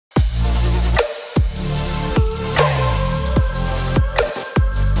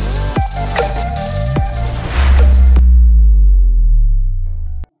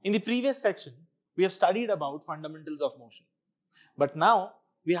In the previous section, we have studied about fundamentals of motion. But now,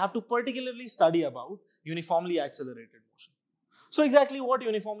 we have to particularly study about uniformly accelerated motion. So exactly what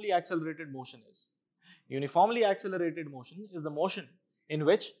uniformly accelerated motion is? Uniformly accelerated motion is the motion in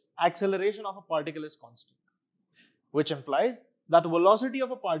which acceleration of a particle is constant, which implies that velocity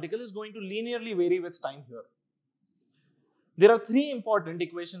of a particle is going to linearly vary with time here. There are three important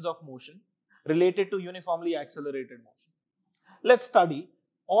equations of motion related to uniformly accelerated motion. Let's study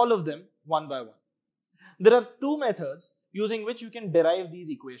all of them one by one. There are two methods using which you can derive these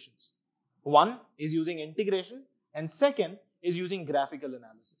equations. One is using integration and second is using graphical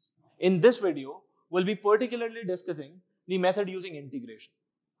analysis. In this video, we'll be particularly discussing the method using integration,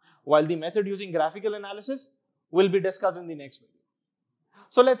 while the method using graphical analysis will be discussed in the next video.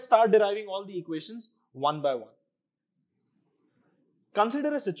 So let's start deriving all the equations one by one.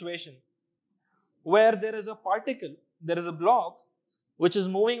 Consider a situation where there is a particle, there is a block which is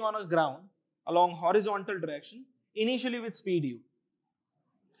moving on a ground along horizontal direction, initially with speed u.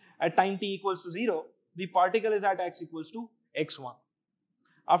 At time t equals to 0, the particle is at x equals to x1.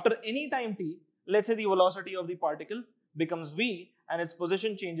 After any time t, let's say the velocity of the particle becomes v and its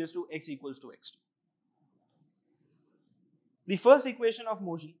position changes to x equals to x2. The first equation of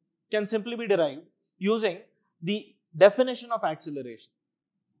motion can simply be derived using the definition of acceleration.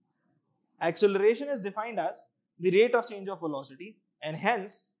 Acceleration is defined as the rate of change of velocity, and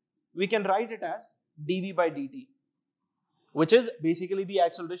hence we can write it as dv by dt, which is basically the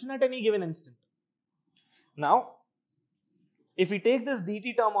acceleration at any given instant. Now, if we take this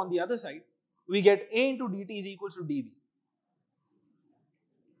dt term on the other side, we get a into dt is equals to dv.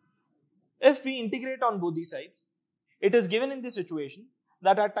 If we integrate on both these sides, it is given in this situation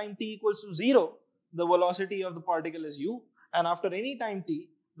that at time t equals to 0, the velocity of the particle is u, and after any time t,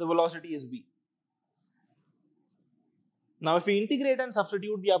 the velocity is v. Now, if we integrate and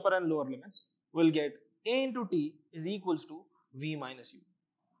substitute the upper and lower limits, we'll get a into t is equals to v minus u.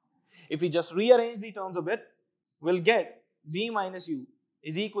 If we just rearrange the terms a bit, we'll get v minus u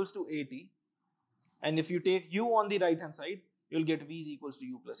is equals to at, and if you take u on the right hand side, you'll get v is equals to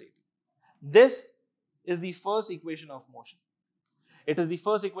u plus at. This is the first equation of motion. It is the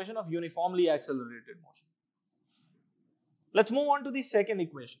first equation of uniformly accelerated motion. Let's move on to the second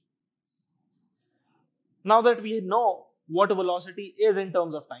equation. Now that we know what velocity is in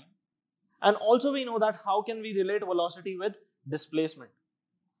terms of time, and also we know that how can we relate velocity with displacement.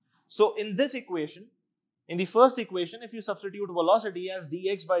 So in this equation, in the first equation, if you substitute velocity as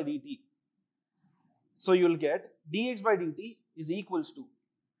dx by dt, so you'll get dx by dt is equals to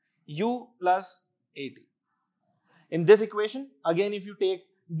u plus at. In this equation, again if you take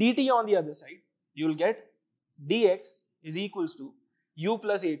dt on the other side, you'll get dx is equals to u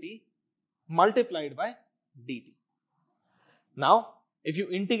plus at multiplied by dt. Now, if you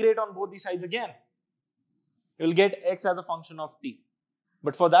integrate on both the sides again, you'll get x as a function of t.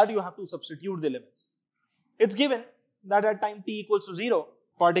 But for that, you have to substitute the limits. It's given that at time t equals to 0,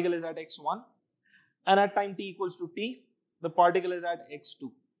 particle is at x1, and at time t equals to t, the particle is at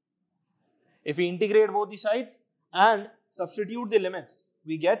x2. If we integrate both the sides and substitute the limits,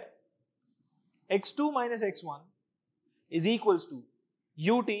 we get x2 minus x1 is equals to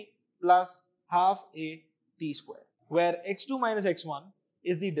ut plus half a t square, where x2 minus x1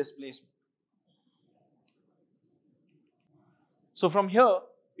 is the displacement. So from here,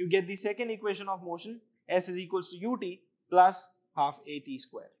 you get the second equation of motion, s is equals to ut plus half a t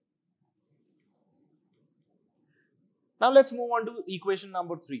square. Now let's move on to equation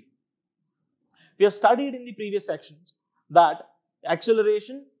number 3. We have studied in the previous sections that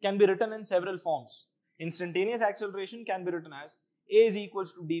acceleration can be written in several forms. Instantaneous acceleration can be written as a is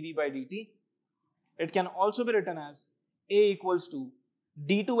equals to dv by dt. It can also be written as a equals to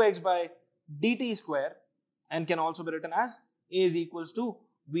d2x by dt square, and can also be written as a is equals to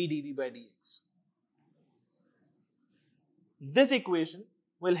v dv by dx. This equation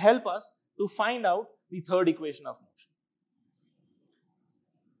will help us to find out the third equation of motion.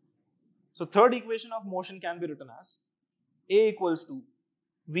 So third equation of motion can be written as a equals to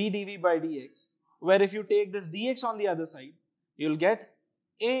v dv by dx, where if you take this dx on the other side, you'll get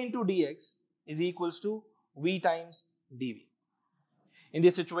a into dx is equals to v times dv. In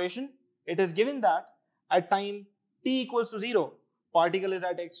this situation, it is given that at time t equals to 0, particle is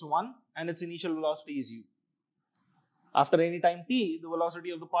at x1 and its initial velocity is u. After any time t, the velocity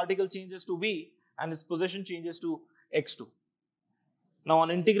of the particle changes to v and its position changes to x2. Now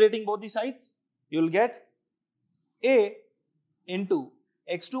on integrating both the sides, you will get a into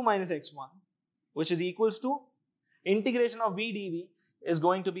x2 minus x1, which is equals to integration of v dv is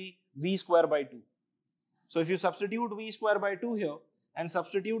going to be v square by 2. So if you substitute v square by 2 here, and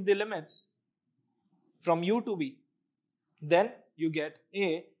substitute the limits from u to b, then you get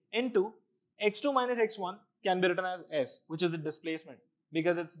a into x2 minus x1 can be written as s, which is the displacement,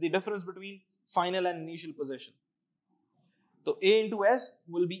 because it's the difference between final and initial position. So a into s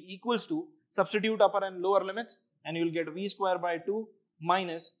will be equals to, substitute upper and lower limits, and you will get v square by 2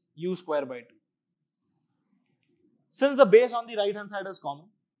 minus u square by 2. Since the base on the right hand side is common,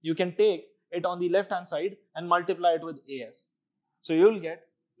 you can take it on the left hand side and multiply it with as. So you will get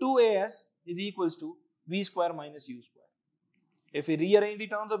 2as is equals to v square minus u square. If we rearrange the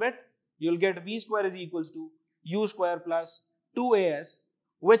terms a bit, you will get v square is equals to u square plus 2as,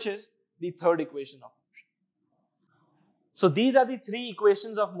 which is the third equation of motion. So these are the three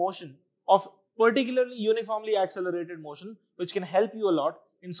equations of motion, of particularly uniformly accelerated motion, which can help you a lot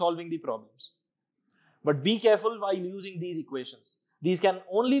in solving the problems. But be careful while using these equations. These can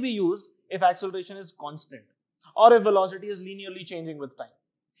only be used if acceleration is constant or if velocity is linearly changing with time.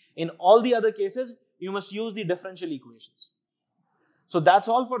 In all the other cases, you must use the differential equations. So that's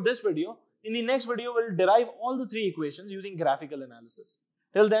all for this video. In the next video, we'll derive all the three equations using graphical analysis.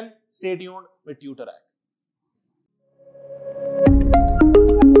 Till then, stay tuned with Tutorac.